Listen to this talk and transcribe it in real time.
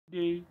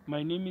Today,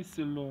 my name is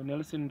Sello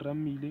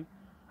Rammile.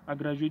 I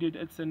graduated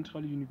at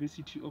Central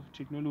University of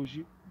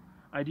Technology.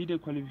 I did a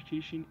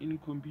qualification in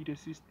computer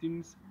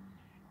systems,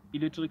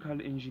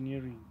 electrical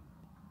engineering.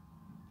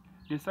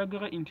 The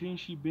Sagara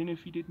internship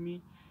benefited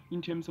me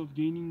in terms of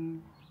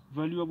gaining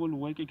valuable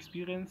work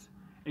experience,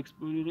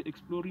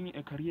 exploring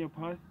a career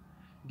path,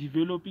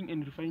 developing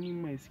and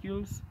refining my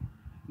skills,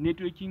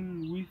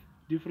 networking with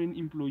different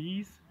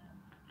employees,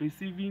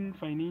 receiving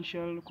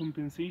financial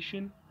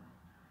compensation,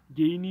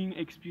 gaining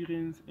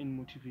experience and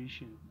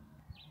motivation.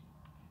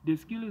 The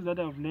skills that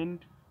I've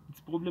learned,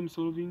 it's problem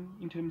solving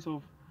in terms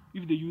of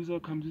if the user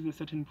comes with a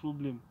certain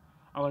problem,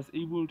 I was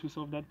able to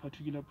solve that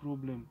particular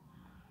problem.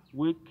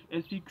 Work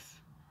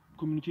ethics,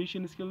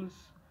 communication skills,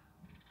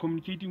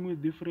 communicating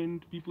with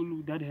different people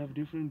that have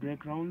different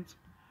backgrounds,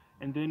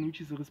 and then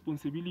which is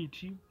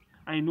responsibility.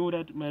 I know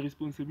that my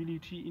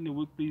responsibility in the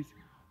workplace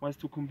was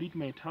to complete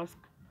my task,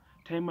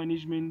 time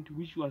management,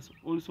 which was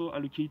also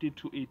allocated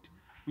to it,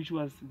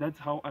 that's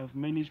how I've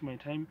managed my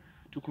time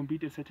to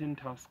complete a certain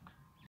task.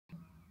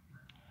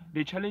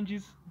 The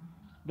challenges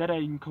that I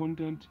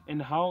encountered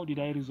and how did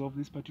I resolve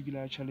these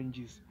particular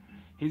challenges.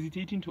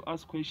 Hesitating to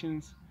ask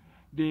questions,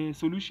 the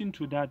solution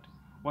to that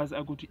was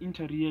I got to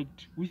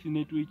interact with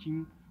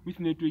networking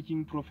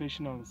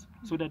professionals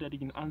so that I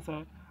can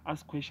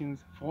ask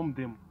questions from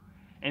them.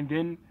 And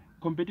then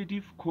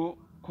competitive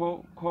co-interns,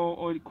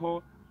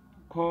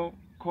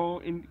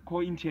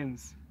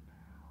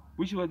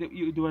 which was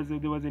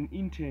there was an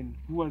intern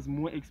who was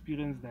more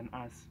experienced than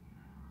us.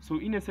 So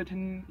in a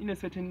certain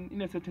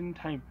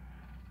time,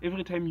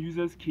 every time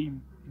users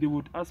came, they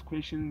would ask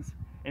questions,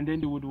 and then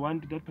they would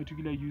want that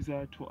particular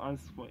user to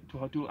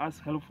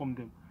ask help from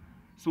them.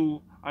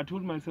 So I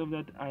told myself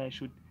that I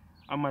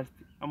must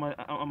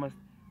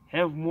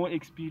have more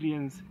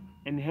experience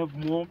and have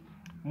more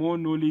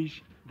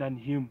knowledge than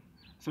him,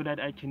 so that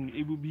I can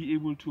be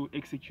able to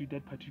execute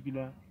that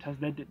particular task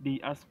that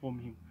they ask from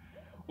him.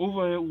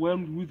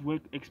 Overwhelmed with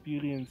work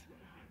experience,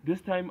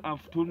 this time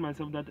I've told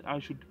myself that I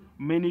should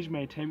manage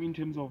my time in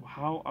terms of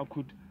how I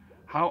could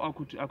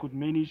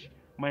manage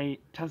my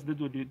task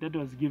that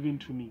was given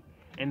to me,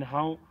 and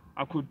how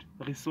I could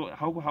resolve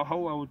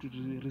how I would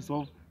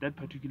resolve that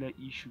particular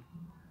issue.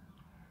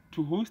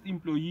 To host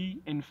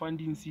employee and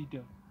funding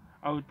seater,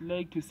 I would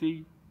like to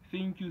say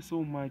thank you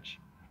so much.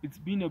 It's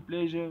been a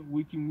pleasure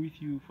working with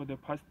you for the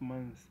past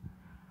months.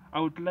 I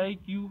would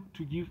like you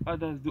to give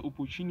others the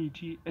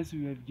opportunity as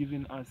you have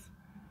given us,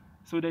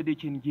 so that they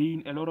can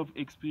gain a lot of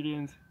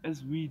experience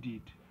as we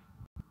did.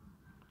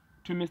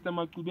 To Mr.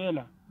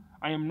 Makubela,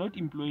 I am not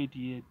employed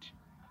yet.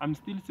 I'm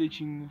still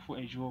searching for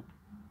a job,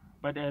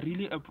 but I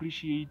really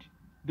appreciate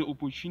the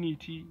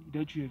opportunity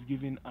that you have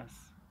given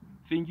us.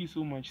 Thank you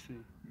so much,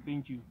 sir.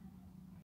 Thank you.